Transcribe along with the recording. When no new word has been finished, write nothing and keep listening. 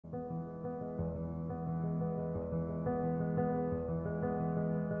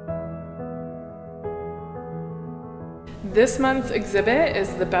This month's exhibit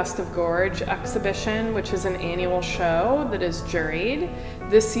is the Best of Gorge exhibition, which is an annual show that is juried.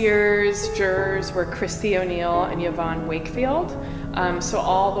 This year's jurors were Christy O'Neill and Yvonne Wakefield. So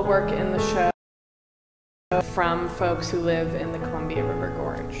all the work in the show from folks who live in the Columbia River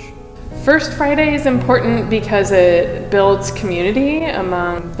Gorge. First Friday is important because it builds community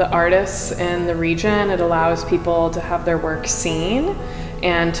among the artists in the region. It allows people to have their work seen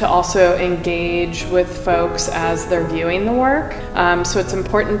and to also engage with folks as they're viewing the work. So it's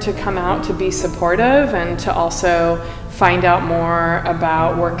important to come out to be supportive and to also find out more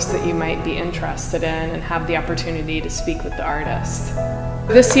about works that you might be interested in and have the opportunity to speak with the artist.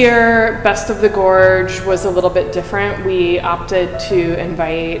 This year, Best of the Gorge was a little bit different. We opted to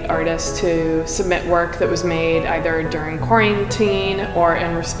invite artists to submit work that was made either during quarantine or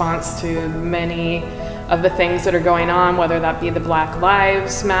in response to many of the things that are going on, whether that be the Black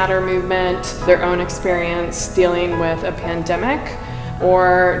Lives Matter movement, their own experience dealing with a pandemic,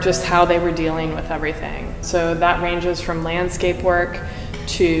 or just how they were dealing with everything. So that ranges from landscape work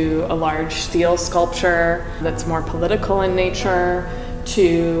to a large steel sculpture that's more political in nature,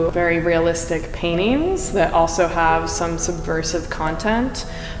 to very realistic paintings that also have some subversive content.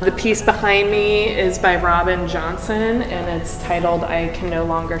 The piece behind me is by Robin Johnson, and it's titled "I Can No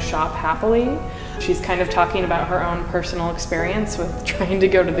Longer Shop Happily." She's kind of talking about her own personal experience with trying to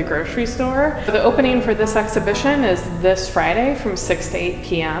go to the grocery store. The opening for this exhibition is this Friday from 6 to 8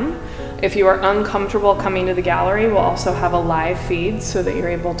 p.m. If you are uncomfortable coming to the gallery, we'll also have a live feed so that you're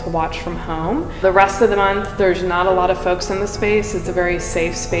able to watch from home. The rest of the month, there's not a lot of folks in the space. It's a very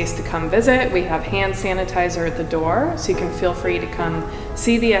safe space to come visit. We have hand sanitizer at the door, so you can feel free to come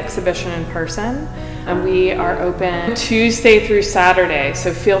see the exhibition in person. And we are open Tuesday through Saturday,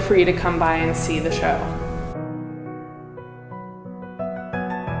 so feel free to come by and see the show.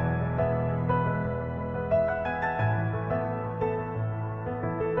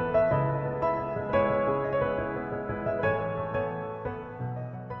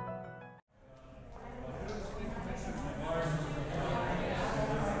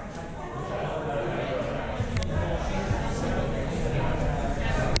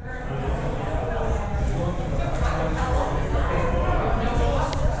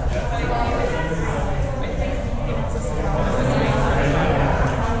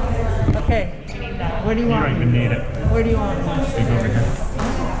 Where do you want? You don't even need it. Where do you want? You go over here.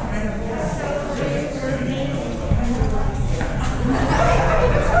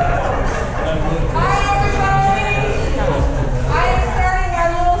 Hi everybody! I am starting our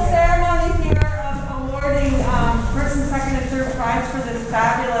little ceremony here of awarding first and second and third prize for this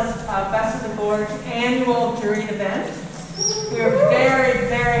fabulous Best of the Gorge annual juried event. We are very,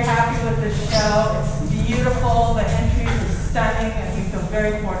 very happy with this show. It's beautiful, the entries are stunning, and we feel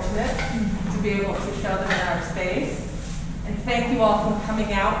very fortunate to be able to show them in our space. And thank you all for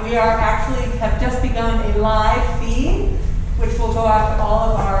coming out. We have just begun a live feed, which will go out to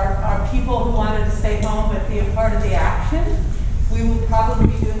all of our people who wanted to stay home but be a part of the action. We will probably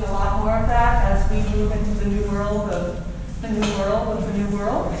be doing a lot more of that as we move into the new world of the new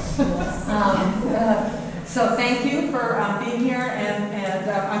world. So thank you for being here, and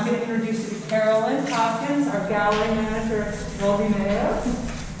I'm going to introduce you to Carolyn Hopkins, our gallery manager at Mayo.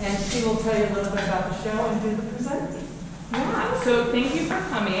 And she will tell you a little bit about the show and do the presenting. Yeah, so thank you for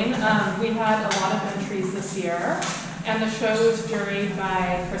coming. We had a lot of entries this year, and the show was juried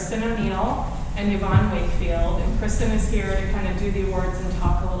by Kristen O'Neill and Yvonne Wakefield. And Kristen is here to kind of do the awards and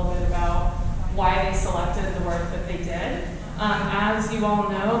talk a little bit about why they selected the work that they did. As you all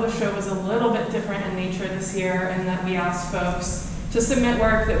know, the show was a little bit different in nature this year in that we asked folks to submit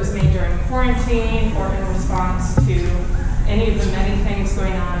work that was made during quarantine or in response to any of the many things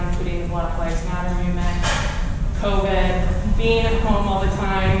going on, including the Black Lives Matter movement, COVID, being at home all the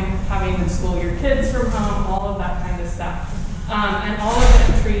time, having to school your kids from home, all of that kind of stuff. And all of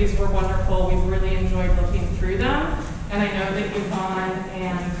the entries were wonderful. We really enjoyed looking through them. And I know that Yvonne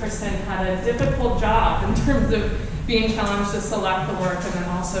and Kristen had a difficult job in terms of being challenged to select the work and then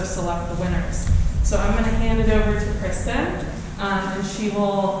also select the winners. So I'm going to hand it over to Kristen. And she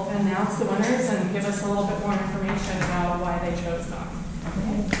will announce the winners and give us a little bit more information about why they chose them.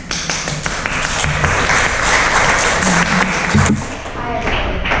 Hi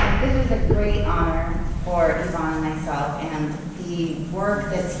everybody. This is a great honor for Yvonne and myself, and the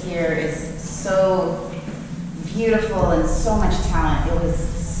work that's here is so beautiful and so much talent. It was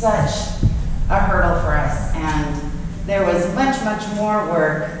such a hurdle for us, and there was much, much more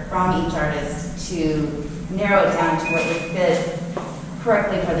work from each artist to narrow it down to what would fit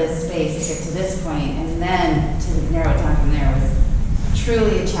correctly for this space to get to this point, and then to narrow it down from there was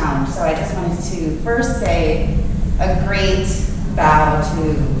truly a challenge. So I just wanted to first say a great bow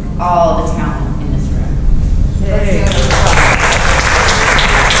to all the talent in this room. Let's do it.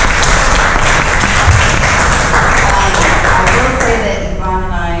 I will say that Yvonne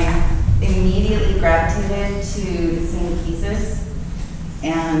and I immediately gravitated to the same pieces,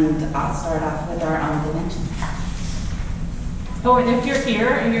 and I'll start off with our honorable mention. Oh, and if you're here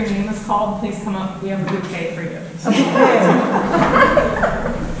and your name is called, please come up. We have a bouquet for you.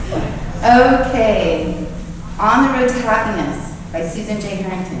 Okay. On the Road to Happiness by Susan J.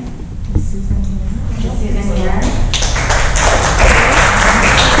 Harrington. Is Susan here?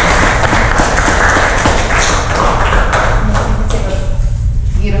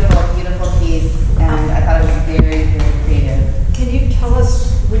 Beautiful, beautiful piece, and I thought it was very, very creative. Can you tell us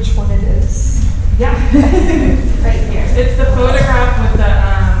which one it is? Yeah. Right here. It's the photograph with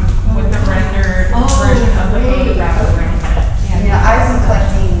the rendered version of the photograph of the You know, I've been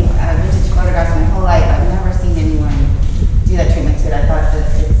collecting vintage photographs my whole life. I've never seen anyone do that treatment to it. I thought that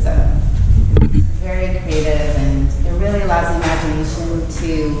it's very creative, and it really allows the imagination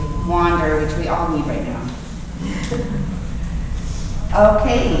to wander, which we all need right now.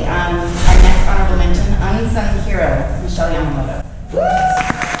 Okay, our next honorable mention, Unsung Hero, Michelle Yamamoto.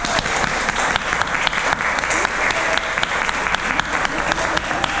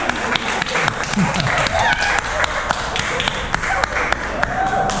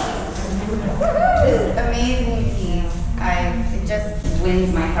 This amazing piece, it just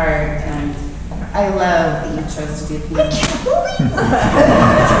wins my heart, and I love that you chose to do piano. I can't believe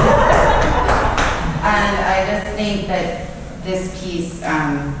And I just think that this piece,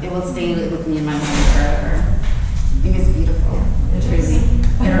 it will stay with me in my mind forever. I think it's beautiful, truly.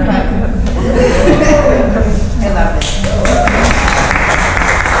 I love it.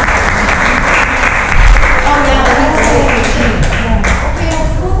 Oh yeah, okay, the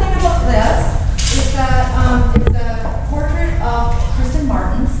cool thing about this is that it's a portrait of Kristen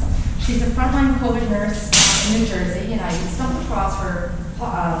Martins. She's a frontline COVID nurse in New Jersey, and I stumbled across her,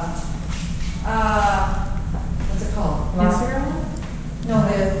 what's it called? Instagram? No,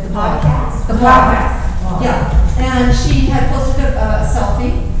 the podcast. The podcast. Yeah, and she had posted a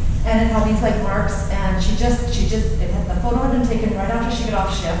selfie, and it had these like marks, and the photo had been taken right after she got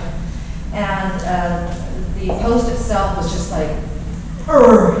off shift, and the post itself was just like,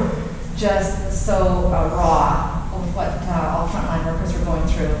 just so raw of what all frontline workers were going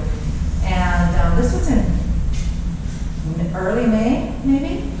through. And this was in early May,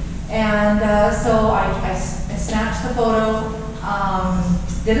 maybe. And so I snatched the photo,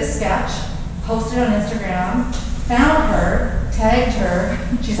 did a sketch, posted it on Instagram, found her, tagged her.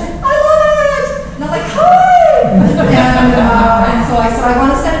 She's like, I love it! And I'm like, hi! And so I said, I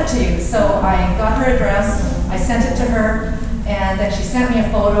want to send it to you. So I got her address, I sent it to her, and then she sent me a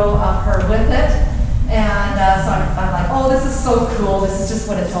photo of her with it. And so I'm like, oh, this is so cool. This is just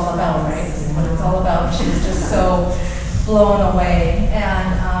what it's all about, right? This is what it's all about. She was just so blown away.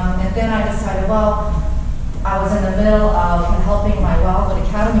 And then I decided, well, I was in the middle of helping my Wildwood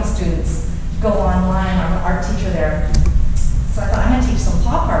Academy students go online. I'm an art teacher there. So I thought I'm going to teach some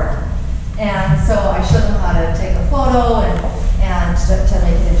pop art. And so I showed them how to take a photo and to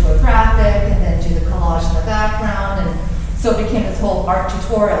make it into a graphic and then do the collage in the background. And so it became this whole art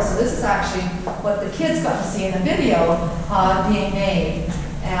tutorial. So this is actually what the kids got to see in the video being made.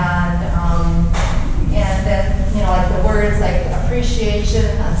 And then, you know, like the words like appreciation,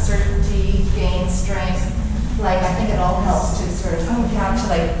 uncertainty, gain, strength, like I think it all helps to sort of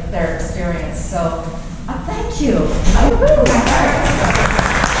encapsulate their experience. So thank you.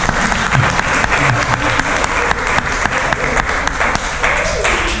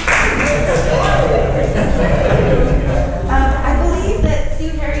 I believe that Sue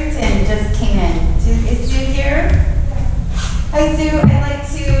Harrington just came in. Is Sue here? Hi Sue, I'd like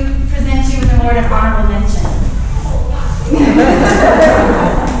to present you with an award of honorable mention.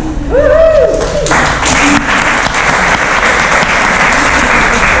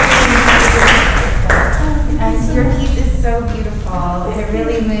 Your piece is so beautiful. It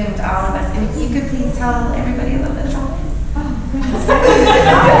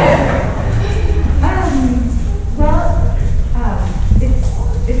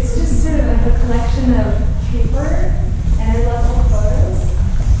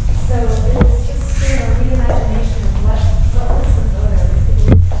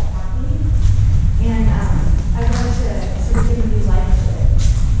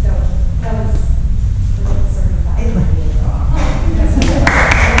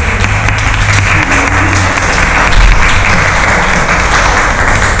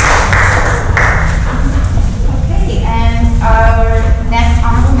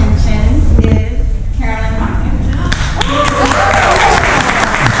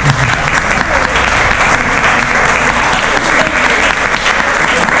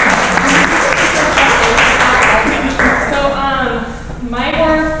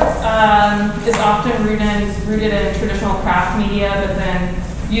is often rooted in traditional craft media, but then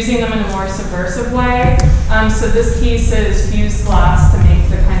using them in a more subversive way. So this piece is fused glass to make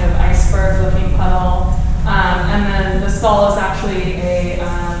the kind of iceberg-looking puddle. And then the skull is actually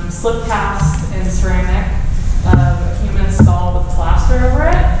a slip cast in ceramic of a human skull with plaster over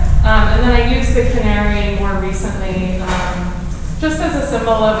it. And then I used the canary more recently just as a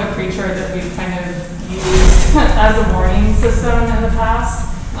symbol of a creature that we've kind of used as a warning system in the past.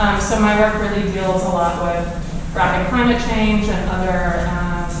 So my work really deals a lot with rapid climate change and other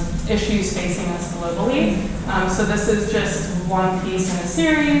issues facing us globally. So this is just one piece in a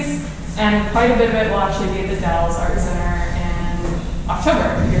series, and quite a bit of it will actually be at the Dallas Art Center in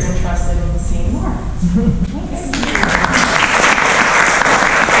October if you're interested in seeing more.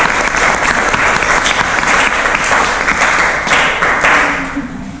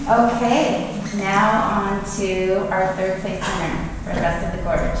 Okay, now on to our third place winner for the rest of the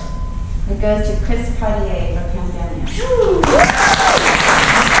gorge. It goes to Chris Potier for Pandemia.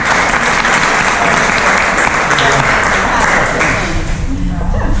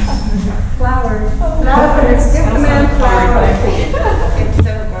 Flowers. Flowers. Superman flowers. It's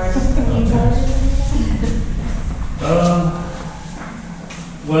so gorgeous. Can you tell us?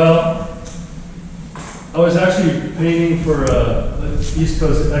 Well, I was actually painting for an East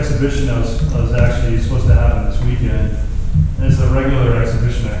Coast exhibition I was actually supposed to happen this weekend. And it's a regular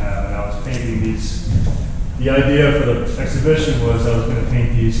exhibition I have, and I was painting these. The idea for the exhibition was I was going to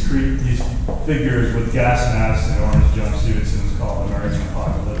paint these figures with gas masks and orange jumpsuits, and it was called American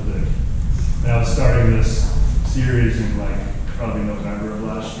Apocalyptic. And I was starting this series in probably November of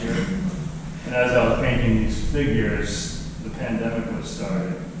last year. And as I was painting these figures, the pandemic was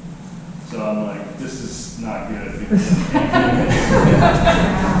started. So I'm like, this is not good because I'm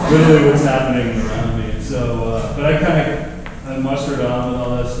painting literally what's happening around me. So, but I mustered on with all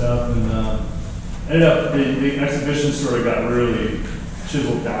that stuff, and ended up, the exhibition sort of got really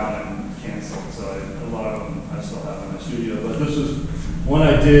chiseled down and canceled. So a lot of them I still have in my studio. But this was one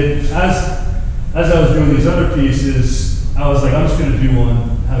I did, as I was doing these other pieces, I was like, I'm just going to do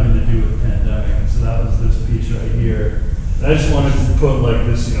one having to do with the pandemic. And so that was this piece right here. And I just wanted to put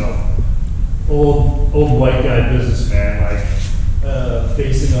this, old white guy businessman,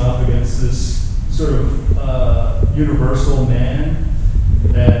 facing off against this sort of universal man,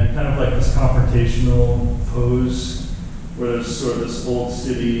 and kind of like this confrontational pose where there's sort of this old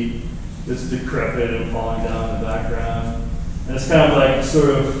city that's decrepit and falling down in the background. And it's kind of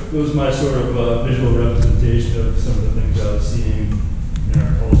it was my sort of visual representation of some of the things I was seeing in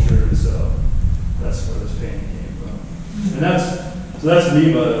our culture, and so that's where this painting came from. And that's me,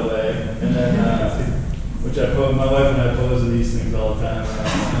 by the way. And then, which my wife and I pose in these things all the time around my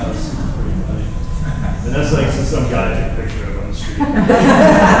house. It's pretty funny. And that's some guy took a picture of on the street.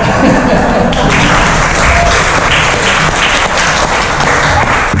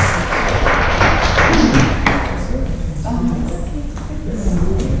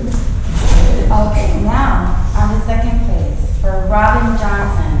 Okay, now on the second place for Robin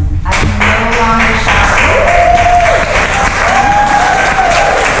Johnson. I can no longer shop.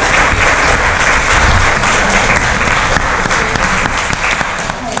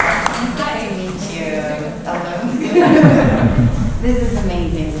 This is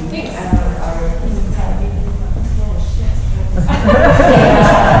amazing.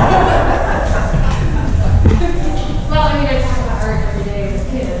 Well, I talk about art every day with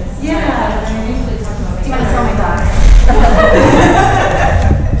kids. Yeah. I usually talk about Do you want to tell my daughter?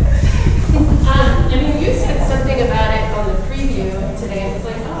 you said something about it on the preview today, and it's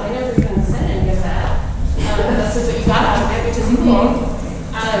like, oh, I never even said any of that. That's just what you got out of it, which is cool.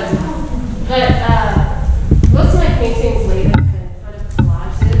 But most of my paintings lately have been kind of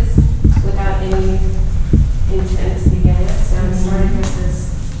collages without any intent to begin with. So I started with this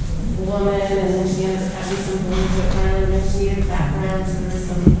woman, and then she ended up having some blue background, and then she needed background, so there was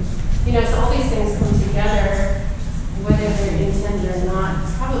some, so all these things come together, whether they're intended or not,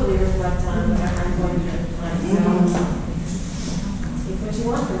 probably reflect on whatever I'm going to like. So take what you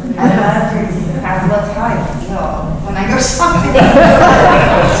want from it. I love your teeth. That's how I feel when I go shopping.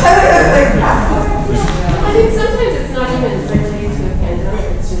 Sometimes it's not even related to a pandemic,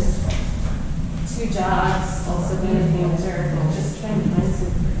 it's just two jobs, also being a painter, and just trying to find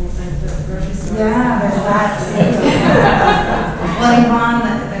some things like the grocery store. Yeah, there's that too. Well, Yvonne,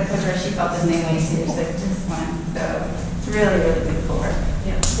 the pusher, she felt the same way too. She's like, just one. So it's really, really beautiful work.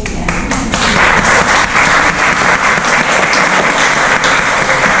 Yeah, thank you.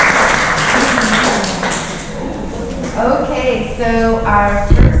 Okay, so our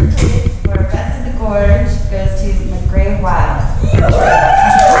first place for Best of the Gorge goes to McGray Wild.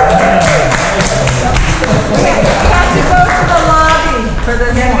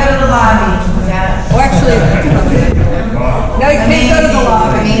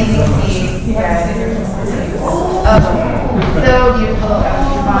 Yes. Oh, so beautiful.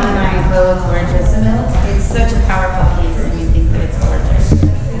 Yvonne and I both gorgeous. It's such a powerful piece, and you think that it's gorgeous.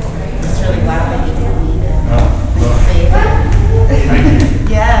 I'm just really glad that you did read it. Thank you.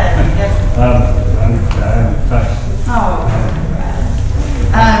 Yes. I'm touched. Oh.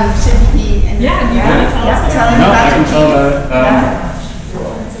 Should he? Yeah. Tell us No, about I can the tell about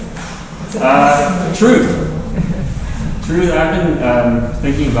it. Truth. Truth, I've been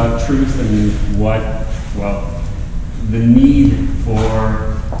thinking about truth and the need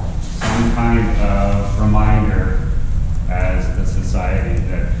for some kind of reminder as a society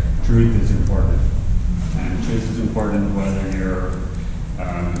that truth is important. And truth is important whether you're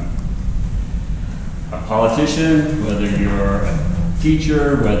a politician, whether you're a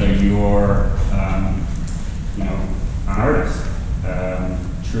teacher, whether you're an artist.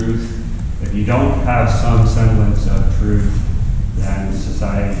 Truth, if you don't have some semblance of truth, then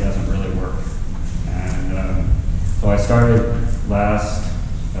society doesn't really work. And so I started last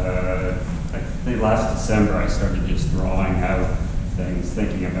December, I started just drawing out things,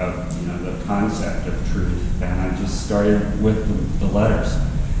 thinking about the concept of truth, and I just started with the letters.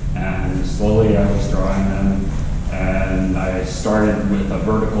 And slowly I was drawing them, and I started with a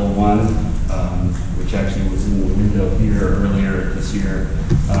vertical one, which actually was in the window here earlier this year.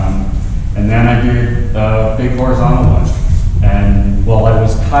 And then I did a big horizontal one. And while I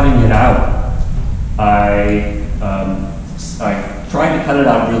was cutting it out, I tried to cut it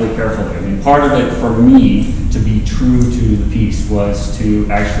out really carefully. I mean, part of it for me to be true to the piece was to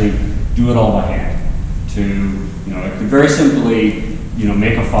actually do it all by hand. I could very simply,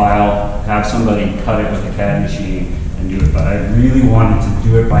 make a file, have somebody cut it with a CAD machine and do it, but I really wanted to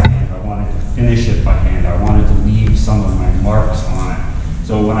do it by hand. I wanted to finish it by hand. I wanted to leave some of my marks on it.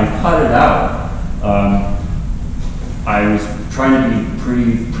 So when I cut it out, I was trying to be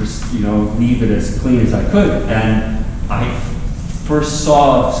pretty, leave it as clean as I could. And I first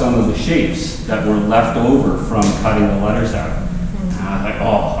saw some of the shapes that were left over from cutting the letters out. And I was like,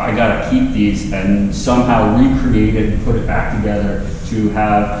 oh, I gotta keep these and somehow recreate it and put it back together to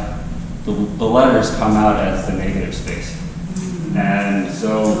have the letters come out as the negative space. And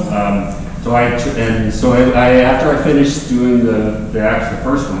after I finished doing the actual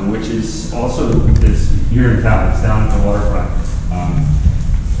first one, which is also here in town, it's down at the waterfront,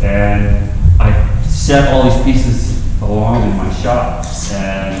 and I set all these pieces along in my shop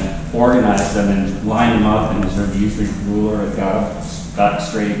and organized them and lined them up and sort of used the ruler and got it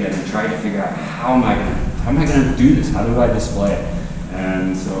straight again and tried to figure out how am I going to do this? How do I display it?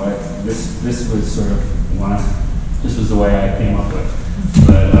 And so this was sort of this was the way I came up with.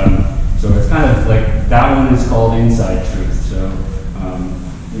 But so it's kind of like that one is called Inside Truth. So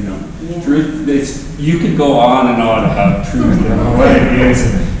truth. You could go on and on about truth and what it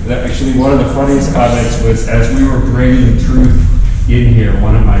is. Actually, one of the funniest comments was as we were bringing truth in here,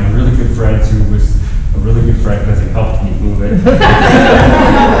 one of my really good friends, who was a really good friend because he helped me move it,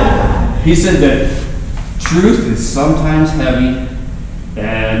 he said that truth is sometimes heavy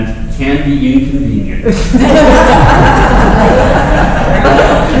and can be inconvenient.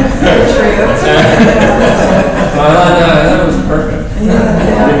 That was perfect.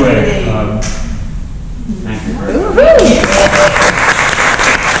 Anyway, thank you very much.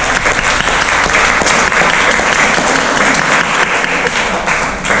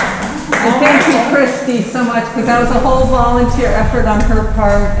 Thank you, Christy, so much, because that was a whole volunteer effort on her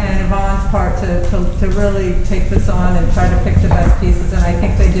part and Yvonne's part to really take this on and try to pick the best pieces, and I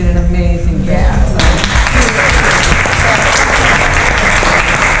think they did an amazing job.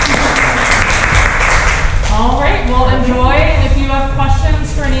 All right, well, enjoy. And if you have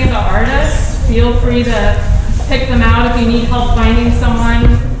questions for any of the artists, feel free to pick them out. If you need help finding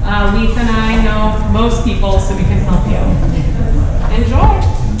someone, Leith and I know most people, so we can help you. Enjoy.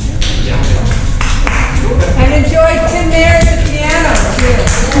 And enjoy Tim Mayer at the piano, too.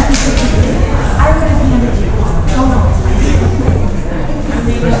 I would have handed you. Oh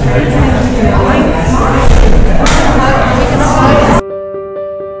no.